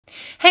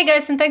Hey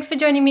guys, and thanks for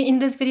joining me in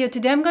this video.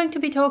 Today I'm going to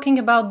be talking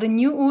about the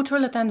new Ultra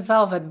Le Teint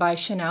Velvet by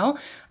Chanel.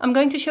 I'm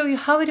going to show you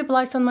how it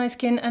applies on my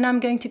skin and I'm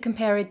going to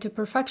compare it to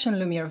Perfection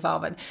Lumiere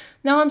Velvet.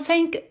 Now I'm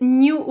saying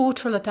new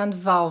Ultra Le Teint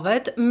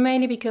Velvet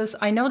mainly because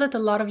I know that a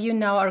lot of you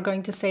now are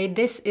going to say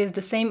this is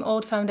the same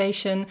old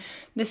foundation,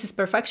 this is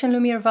Perfection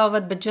Lumiere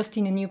Velvet but just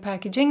in a new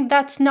packaging.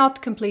 That's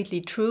not completely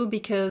true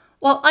because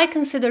well, I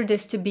consider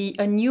this to be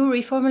a new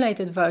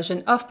reformulated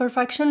version of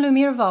Perfection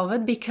Lumiere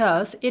Velvet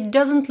because it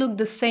doesn't look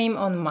the same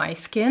on my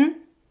skin.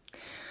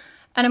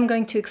 And I'm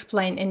going to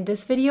explain in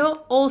this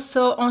video.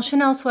 Also on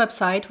Chanel's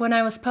website, when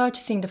I was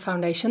purchasing the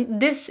foundation,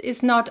 this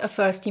is not a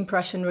first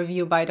impression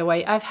review, by the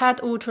way. I've had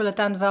Ultra Le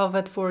Teint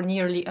Velvet for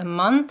nearly a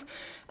month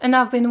and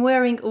I've been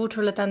wearing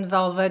Ultra Le Teint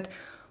Velvet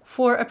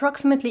for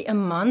approximately a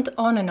month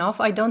on and off.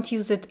 I don't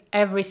use it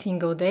every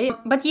single day.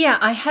 But yeah,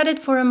 I had it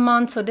for a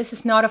month, so this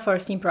is not a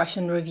first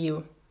impression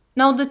review.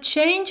 Now the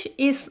change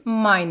is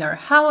minor.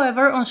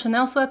 However, on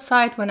Chanel's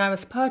website, when I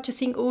was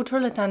purchasing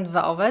Ultra Le Teint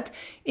Velvet,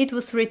 it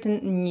was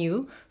written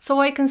new. So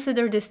I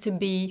consider this to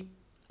be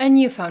a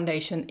new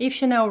foundation. If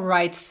Chanel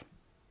writes,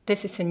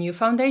 this is a new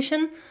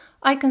foundation,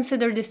 I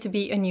consider this to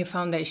be a new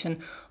foundation.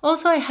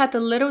 Also, I had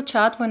a little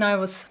chat when I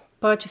was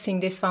purchasing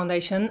this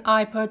foundation.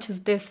 I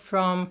purchased this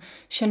from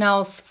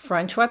Chanel's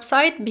French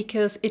website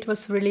because it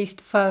was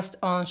released first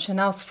on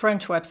Chanel's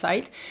French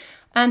website.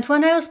 And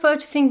when I was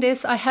purchasing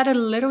this, I had a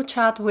little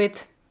chat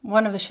with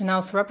one of the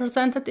Chanel's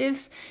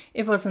representatives.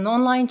 It was an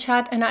online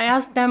chat and I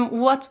asked them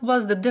what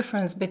was the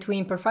difference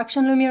between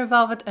Perfection Lumiere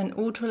Velvet and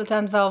Ultra Le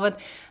Teint Velvet.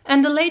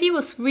 And the lady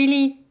was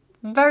really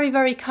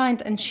very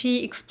kind and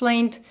she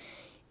explained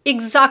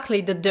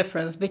exactly the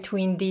difference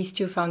between these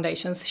two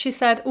foundations. She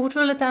said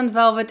Ultra Le Teint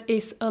Velvet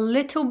is a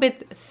little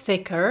bit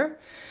thicker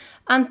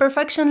and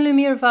Perfection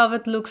Lumiere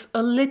Velvet looks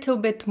a little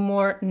bit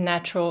more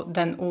natural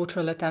than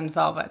Ultra Le Teint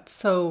Velvet.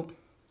 So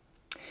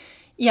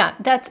yeah,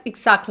 that's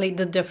exactly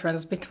the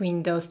difference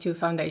between those two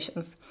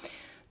foundations.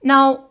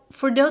 Now,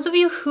 for those of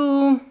you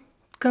who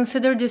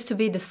consider this to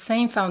be the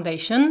same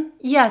foundation,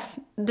 yes,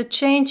 the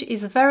change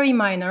is very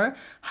minor.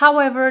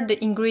 However,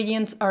 the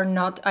ingredients are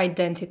not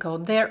identical.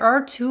 There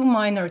are two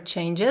minor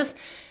changes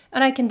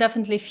and I can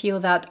definitely feel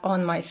that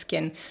on my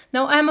skin.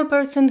 Now, I'm a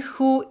person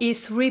who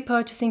is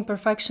repurchasing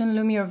Perfection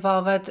Lumiere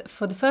Velvet.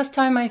 For the first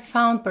time, I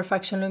found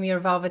Perfection Lumiere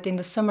Velvet in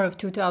the summer of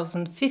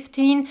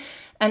 2015.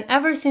 And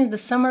ever since the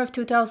summer of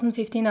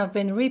 2015, I've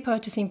been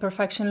repurchasing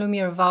Perfection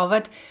Lumiere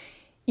Velvet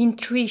in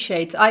 3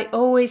 shades. I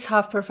always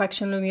have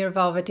Perfection Lumiere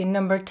Velvet in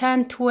number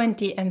 10,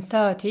 20 and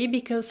 30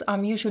 because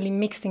I'm usually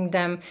mixing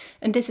them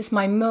and this is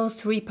my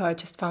most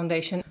repurchased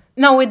foundation.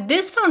 Now with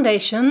this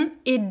foundation,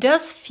 it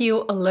does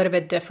feel a little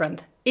bit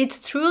different.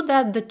 It's true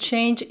that the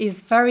change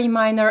is very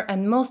minor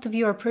and most of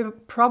you are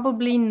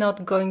probably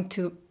not going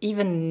to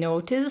even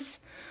notice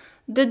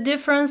the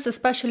difference,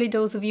 especially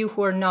those of you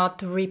who are not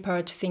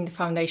repurchasing the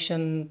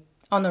foundation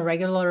on a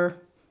regular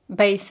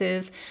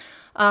basis.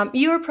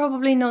 You're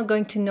probably not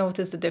going to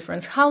notice the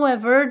difference.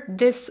 However,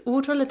 this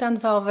Ultra Le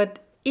Teint Velvet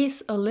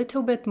is a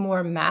little bit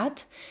more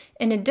matte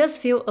and it does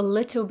feel a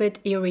little bit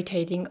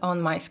irritating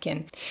on my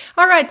skin.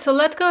 Alright, so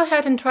let's go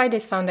ahead and try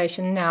this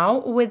foundation now.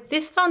 With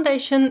this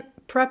foundation,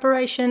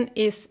 preparation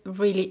is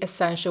really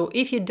essential.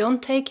 If you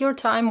don't take your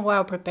time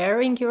while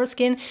preparing your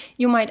skin,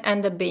 you might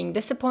end up being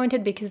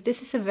disappointed because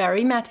this is a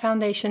very matte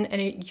foundation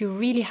and you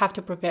really have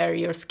to prepare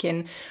your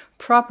skin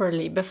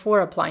properly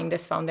before applying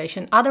this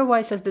foundation.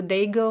 Otherwise, as the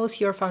day goes,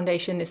 your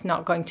foundation is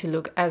not going to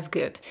look as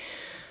good.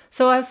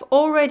 So I've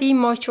already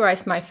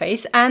moisturized my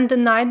face and the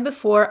night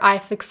before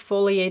I've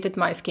exfoliated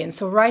my skin.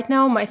 So right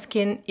now my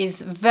skin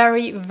is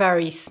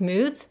very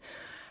smooth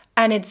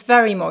and it's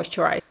very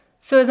moisturized.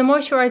 So as a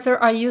moisturizer,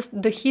 I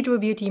used the Hydro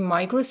Beauty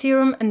Micro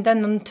Serum and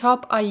then on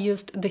top I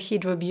used the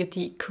Hydro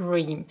Beauty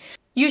Cream.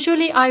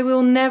 Usually I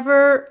will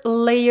never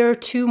layer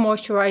 2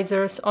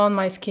 moisturizers on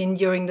my skin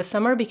during the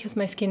summer because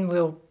my skin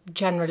will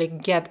generally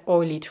get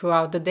oily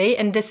throughout the day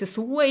and this is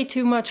way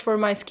too much for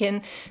my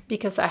skin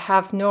because I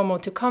have normal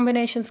to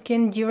combination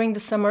skin. During the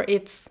summer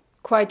it's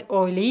quite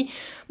oily,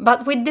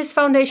 but with this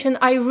foundation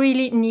I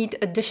really need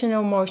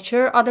additional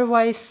moisture,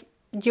 otherwise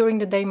during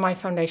the day my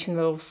foundation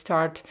will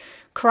start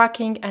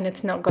cracking and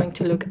it's not going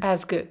to look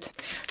as good.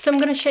 So I'm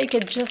gonna shake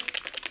it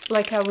just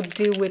like I would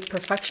do with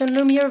Perfection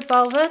Lumiere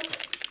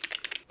Velvet.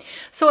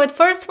 So at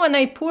first when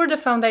I pour the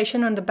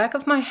foundation on the back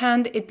of my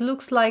hand, it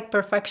looks like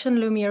Perfection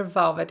Lumiere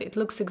Velvet. It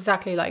looks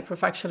exactly like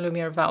Perfection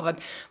Lumiere Velvet.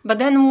 But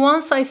then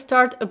once I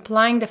start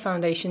applying the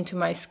foundation to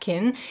my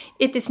skin,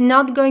 it is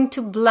not going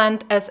to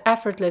blend as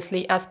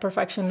effortlessly as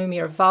Perfection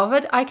Lumiere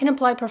Velvet. I can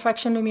apply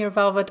Perfection Lumiere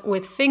Velvet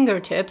with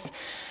fingertips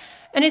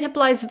and it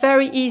applies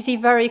very easy,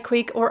 very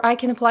quick, or I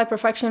can apply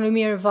Perfection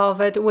Lumiere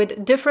Velvet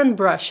with different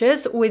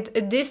brushes.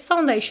 With this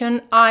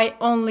foundation, I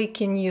only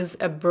can use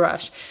a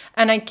brush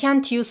and I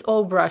can't use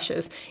all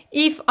brushes.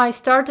 If I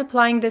start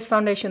applying this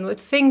foundation with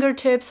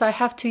fingertips, I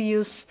have to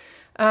use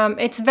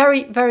It's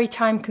very, very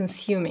time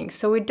consuming,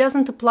 so it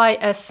doesn't apply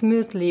as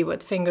smoothly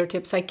with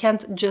fingertips. I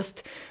can't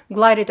just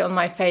glide it on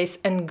my face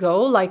and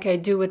go like I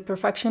do with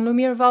Perfection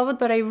Lumiere Velvet,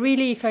 but I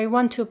really, if I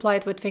want to apply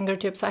it with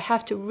fingertips, I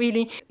have to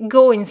really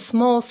go in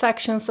small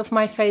sections of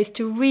my face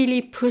to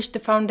really push the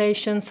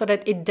foundation so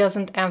that it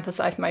doesn't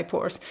emphasize my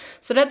pores.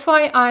 So that's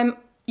why I'm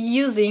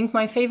using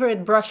my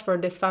favorite brush for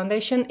this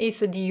foundation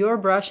is a Dior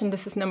brush, and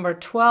this is number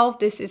 12.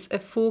 This is a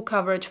full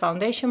coverage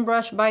foundation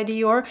brush by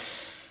Dior.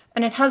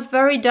 And it has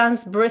very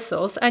dense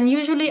bristles, and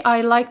usually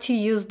I like to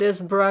use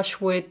this brush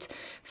with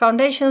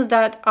foundations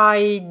that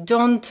I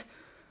don't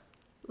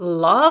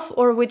love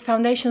or with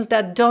foundations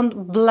that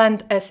don't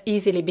blend as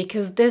easily,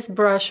 because this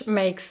brush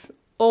makes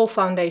all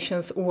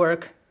foundations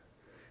work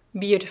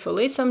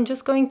beautifully. So I'm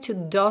just going to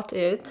dot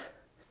it.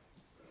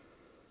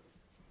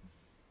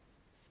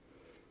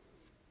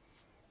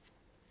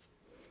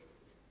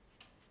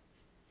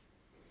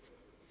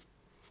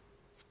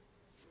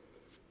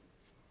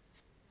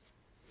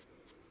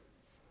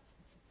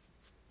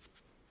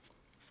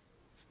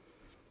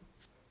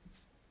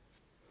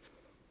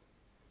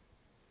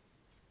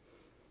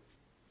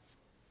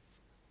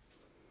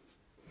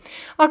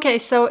 Okay,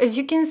 so as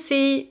you can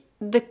see,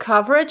 the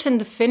coverage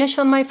and the finish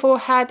on my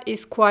forehead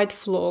is quite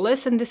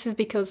flawless, and this is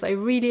because I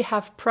really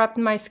have prepped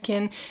my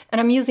skin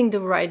and I'm using the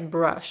right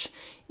brush.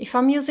 If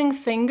I'm using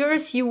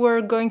fingers, you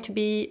were going to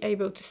be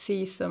able to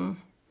see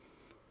some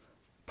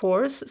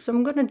pores, so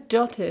I'm gonna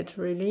dot it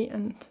really,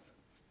 and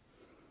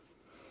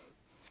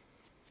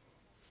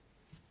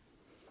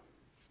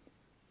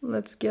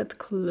let's get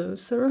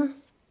closer.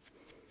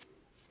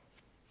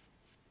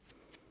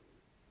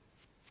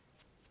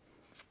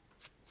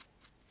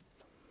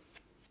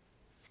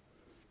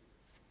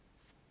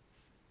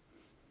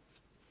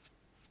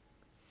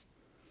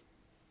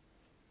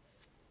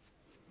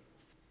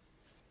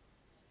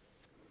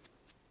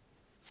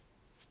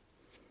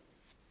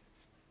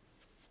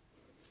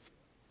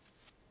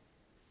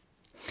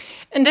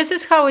 And this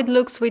is how it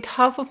looks with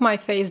half of my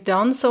face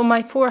done. So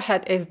my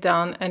forehead is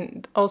done,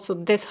 and also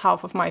this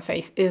half of my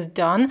face is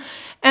done.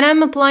 And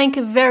I'm applying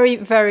a very,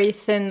 very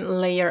thin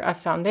layer of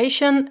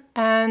foundation.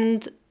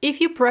 And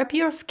if you prep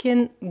your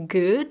skin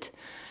good,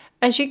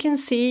 as you can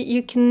see,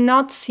 you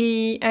cannot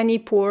see any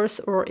pores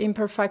or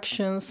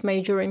imperfections,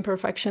 major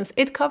imperfections.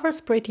 It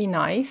covers pretty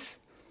nice.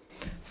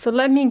 So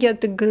let me get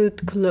the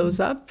good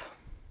close-up.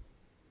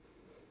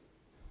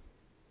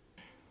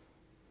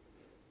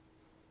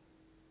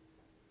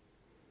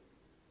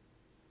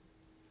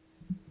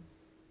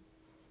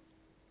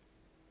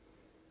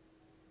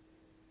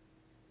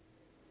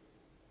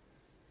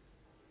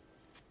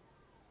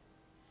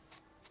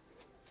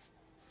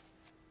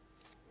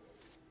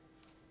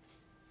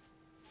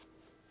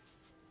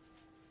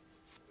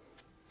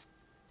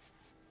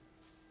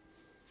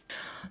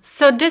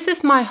 So this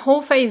is my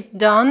whole face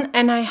done,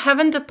 and I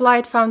haven't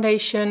applied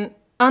foundation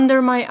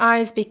under my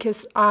eyes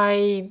because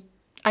I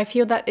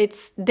feel that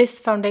this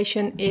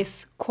foundation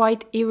is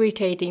quite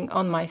irritating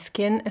on my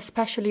skin,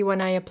 especially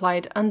when I apply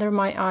it under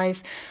my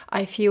eyes.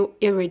 I feel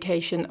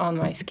irritation on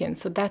my skin,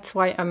 so that's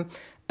why I'm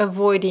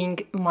avoiding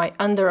my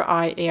under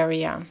eye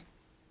area.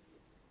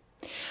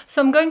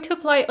 So I'm going to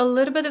apply a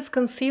little bit of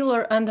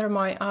concealer under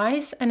my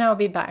eyes, and I'll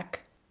be back.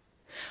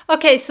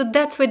 Okay, so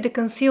that's with the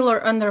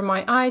concealer under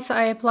my eyes.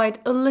 I applied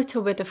a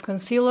little bit of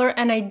concealer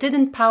and I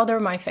didn't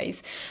powder my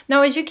face.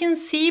 Now, as you can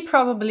see,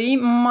 probably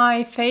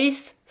my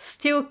face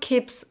still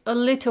keeps a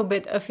little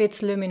bit of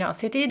its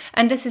luminosity,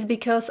 and this is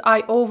because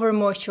I over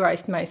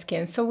moisturized my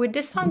skin. So with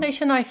this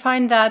foundation, I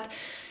find that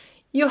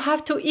you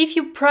have to, if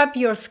you prep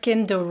your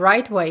skin the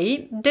right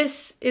way,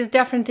 this is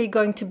definitely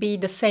going to be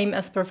the same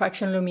as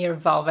Perfection Lumiere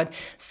Velvet.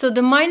 So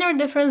the minor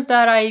difference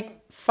that I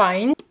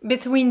find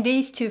between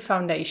these two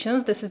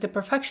foundations, this is the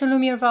Perfection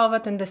Lumiere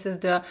Velvet and this is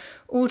the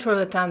Ultra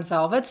Le Teint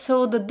Velvet.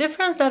 So the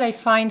difference that I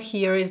find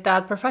here is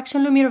that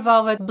Perfection Lumiere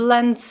Velvet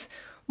blends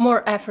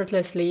more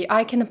effortlessly.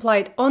 I can apply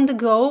it on the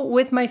go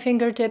with my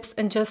fingertips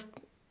and just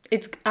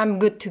I'm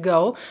good to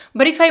go.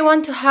 But if I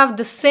want to have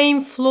the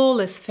same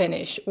flawless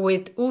finish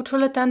with Ultra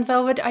Le Teint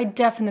Velvet, I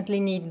definitely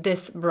need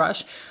this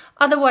brush.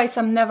 Otherwise,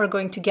 I'm never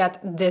going to get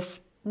this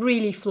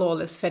really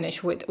flawless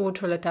finish with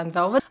Ultra Le Teint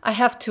Velvet. I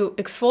have to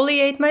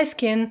exfoliate my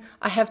skin,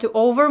 I have to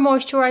over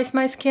moisturize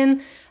my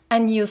skin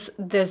and use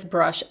this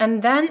brush.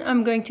 And then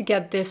I'm going to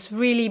get this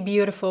really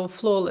beautiful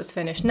flawless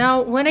finish.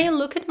 Now, when I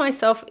look at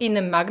myself in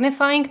a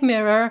magnifying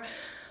mirror,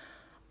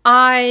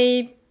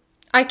 I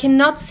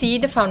cannot see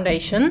the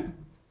foundation.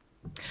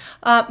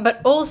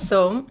 But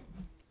also,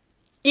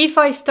 if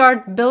I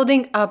start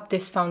building up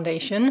this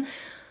foundation,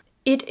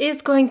 it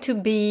is going to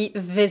be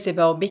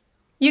visible.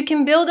 You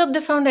can build up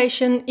the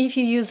foundation if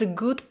you use a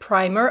good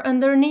primer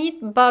underneath,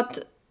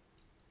 but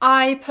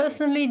I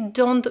personally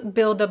don't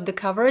build up the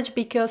coverage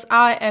because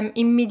I am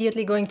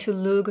immediately going to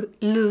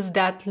lose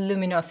that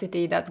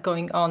luminosity that's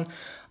going on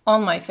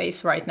my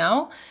face right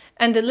now.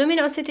 And the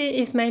luminosity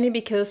is mainly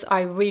because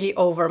I really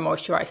over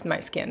moisturized my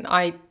skin.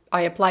 I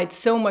applied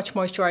so much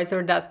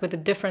moisturizer that with a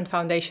different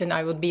foundation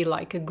I would be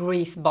like a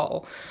grease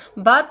ball.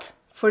 But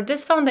for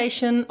this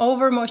foundation,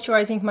 over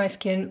moisturizing my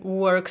skin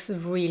works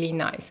really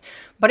nice.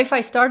 But if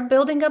I start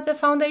building up the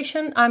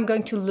foundation, I'm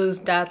going to lose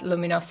that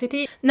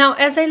luminosity. Now,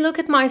 as I look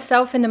at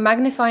myself in the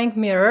magnifying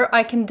mirror,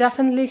 I can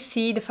definitely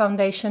see the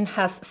foundation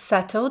has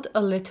settled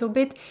a little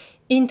bit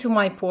into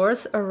my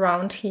pores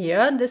around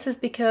here. This is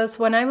because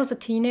when I was a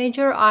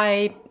teenager,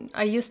 I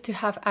used to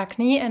have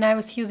acne, and I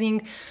was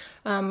using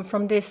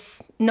from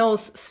this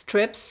nose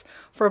strips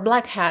for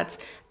blackheads,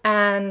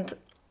 and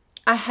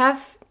I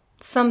have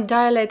some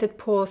dilated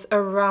pores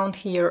around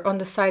here on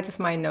the sides of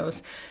my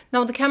nose.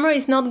 Now the camera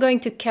is not going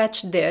to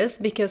catch this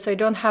because I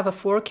don't have a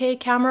 4K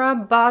camera,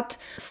 but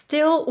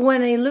still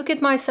when I look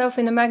at myself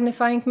in a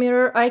magnifying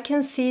mirror, I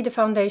can see the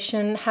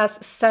foundation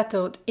has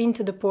settled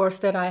into the pores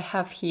that I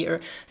have here.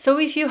 So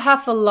if you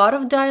have a lot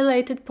of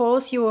dilated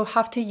pores, you will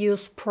have to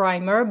use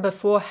primer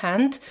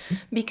beforehand,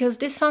 because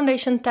this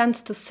foundation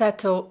tends to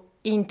settle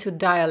into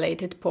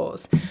dilated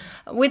pores.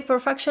 With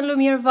Perfection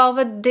Lumiere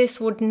Velvet,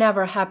 this would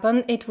never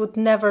happen. It would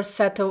never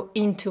settle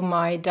into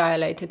my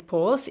dilated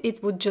pores.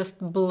 It would just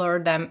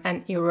blur them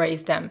and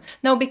erase them.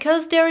 Now,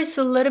 because there is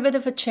a little bit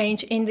of a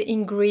change in the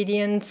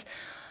ingredients,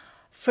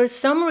 for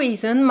some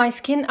reason, my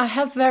skin, I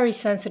have very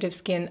sensitive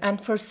skin, and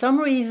for some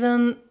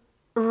reason,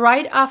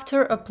 right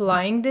after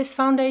applying this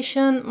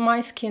foundation,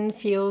 my skin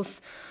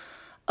feels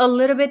a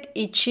little bit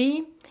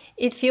itchy.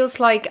 It feels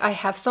like I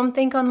have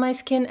something on my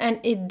skin, and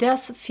it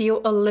does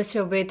feel a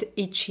little bit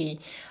itchy.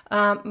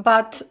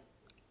 But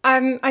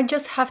I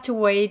just have to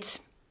wait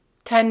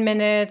 10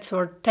 minutes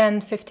or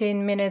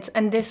 10-15 minutes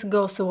and this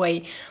goes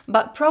away.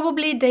 But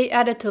probably they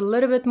added a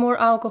little bit more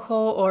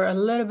alcohol or a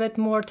little bit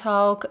more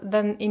talc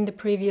than in the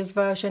previous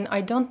version.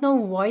 I don't know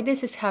why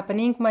this is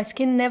happening. My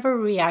skin never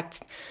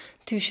reacts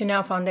to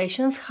Chanel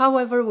foundations.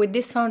 However, with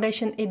this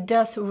foundation it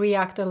does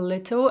react a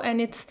little,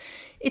 and it's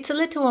a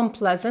little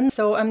unpleasant.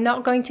 So I'm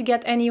not going to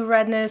get any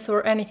redness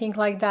or anything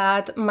like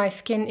that. My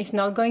skin is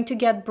not going to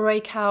get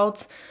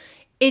breakouts.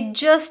 It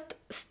just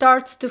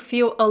starts to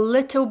feel a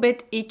little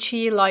bit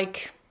itchy,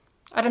 like,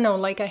 I don't know,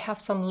 like I have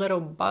some little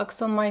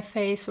bugs on my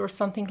face or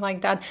something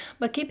like that.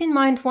 But keep in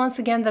mind once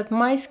again that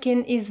my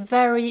skin is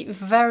very,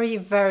 very,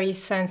 very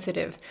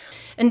sensitive.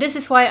 And this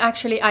is why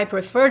actually I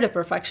prefer the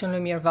Perfection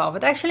Lumiere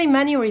Velvet. Actually,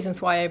 many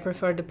reasons why I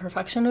prefer the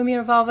Perfection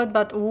Lumiere Velvet,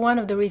 but one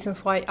of the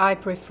reasons why I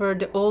prefer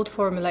the old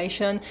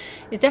formulation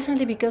is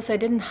definitely because I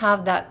didn't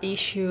have that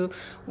issue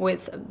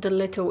with the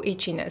little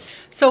itchiness.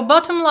 So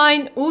bottom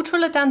line, Ultra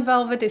Le Teint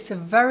Velvet is a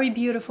very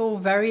beautiful,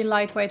 very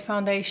lightweight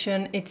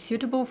foundation. It's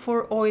suitable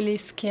for oily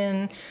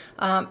skin.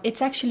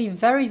 It's actually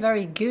very,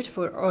 very good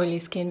for oily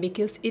skin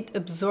because it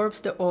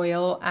absorbs the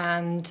oil,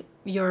 and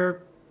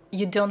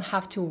you don't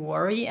have to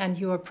worry,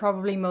 and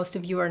most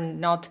of you are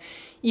not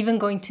even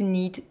going to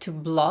need to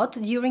blot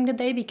during the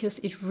day because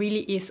it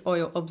really is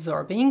oil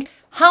absorbing.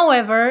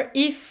 However,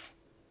 if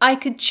I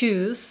could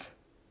choose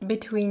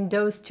between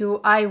those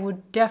two, I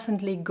would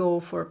definitely go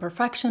for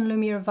Perfection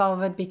Lumiere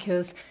Velvet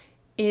because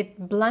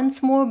it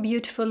blends more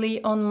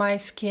beautifully on my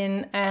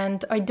skin,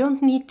 and I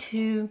don't need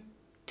to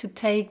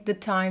take the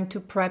time to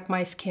prep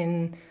my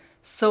skin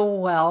so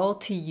well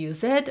to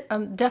use it.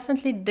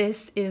 Definitely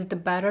this is the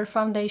better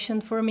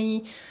foundation for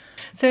me.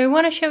 So I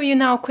want to show you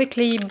now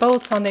quickly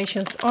both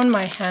foundations on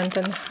my hand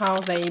and how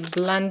they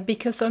blend,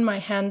 because on my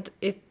hand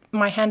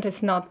my hand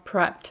is not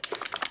prepped.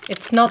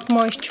 It's not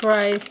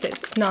moisturized,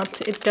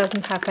 it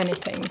doesn't have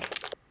anything.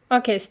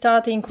 Okay,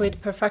 starting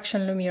with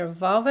Perfection Lumiere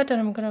Velvet, and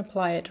I'm gonna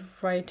apply it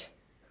right,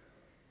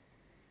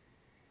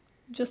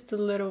 just a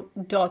little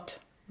dot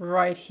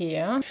right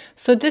here.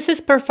 So this is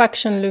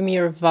Perfection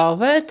Lumiere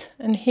Velvet,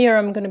 and here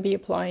I'm going to be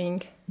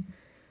applying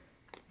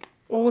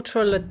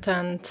Ultra Le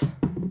Teint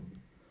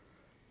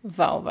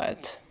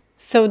Velvet.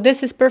 So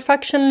this is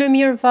Perfection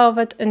Lumiere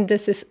Velvet and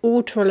this is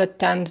Ultra Le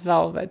Teint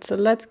Velvet. So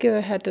let's go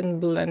ahead and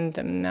blend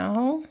them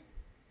now.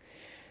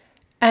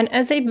 And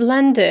as I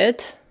blend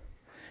it,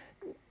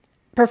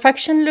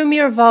 Perfection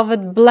Lumiere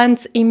Velvet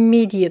blends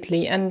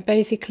immediately, and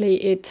basically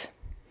it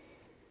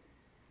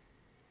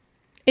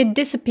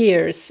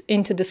disappears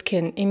into the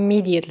skin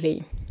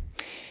immediately.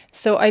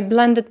 So I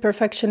blended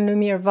Perfection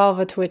Lumiere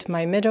Velvet with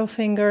my middle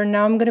finger.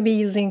 Now I'm going to be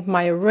using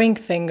my ring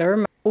finger,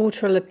 my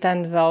Ultra Le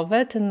Teint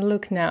Velvet, and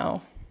look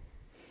now.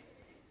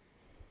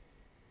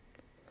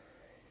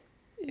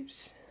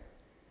 Oops.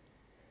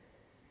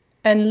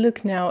 And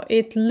look now,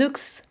 it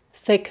looks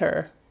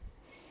thicker.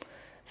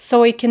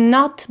 So I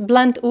cannot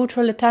blend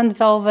Ultra Le Teint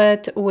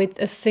Velvet with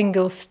a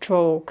single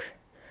stroke.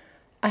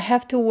 I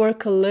have to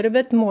work a little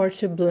bit more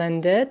to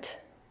blend it.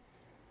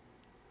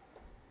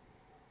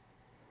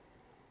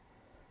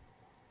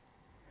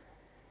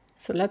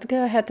 So let's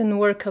go ahead and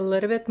work a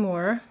little bit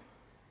more.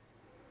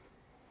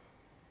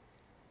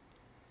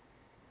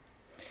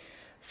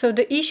 So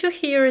the issue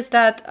here is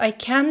that I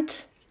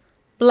can't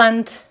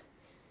blend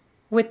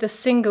with a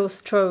single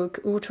stroke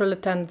Ultra Le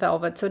Teint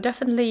Velvet. So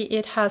definitely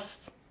it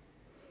has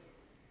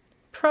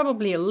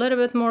probably a little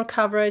bit more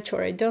coverage,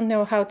 or I don't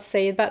know how to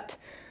say it, but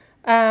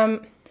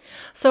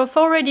so I've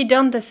already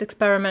done this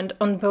experiment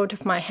on both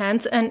of my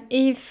hands, and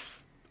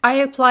if I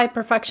apply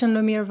Perfection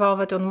Lumiere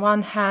Velvet on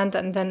one hand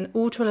and then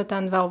Ultra Le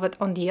Teint Velvet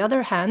on the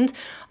other hand.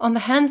 On the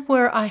hand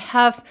where I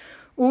have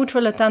Ultra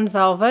Le Teint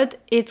Velvet,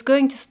 it's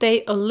going to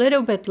stay a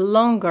little bit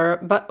longer,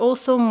 but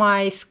also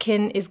my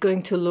skin is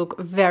going to look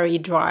very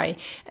dry.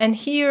 And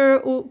here,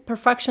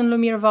 Perfection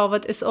Lumiere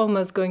Velvet is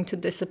almost going to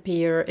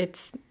disappear.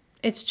 It's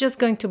just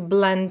going to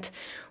blend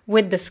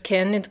with the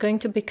skin. It's going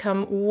to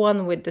become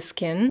one with the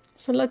skin.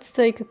 So let's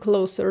take a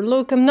closer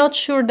look. I'm not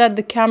sure that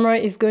the camera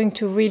is going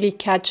to really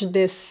catch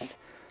this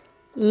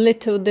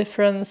little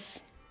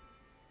difference.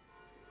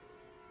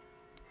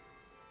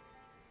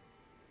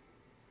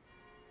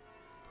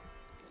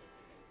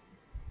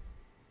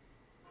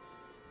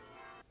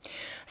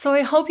 So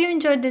I hope you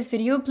enjoyed this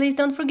video. Please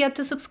don't forget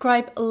to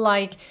subscribe,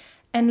 like,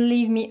 and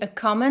leave me a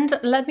comment.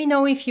 Let me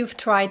know if you've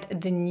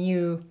tried the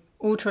new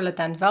Ultra Le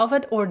Teint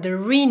Velvet or the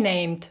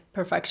renamed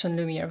Perfection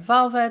Lumiere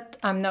Velvet.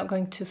 I'm not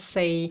going to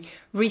say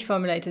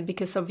reformulated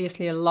because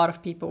obviously a lot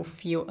of people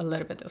feel a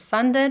little bit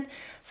offended.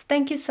 So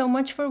thank you so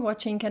much for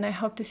watching and I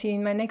hope to see you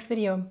in my next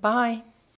video. Bye!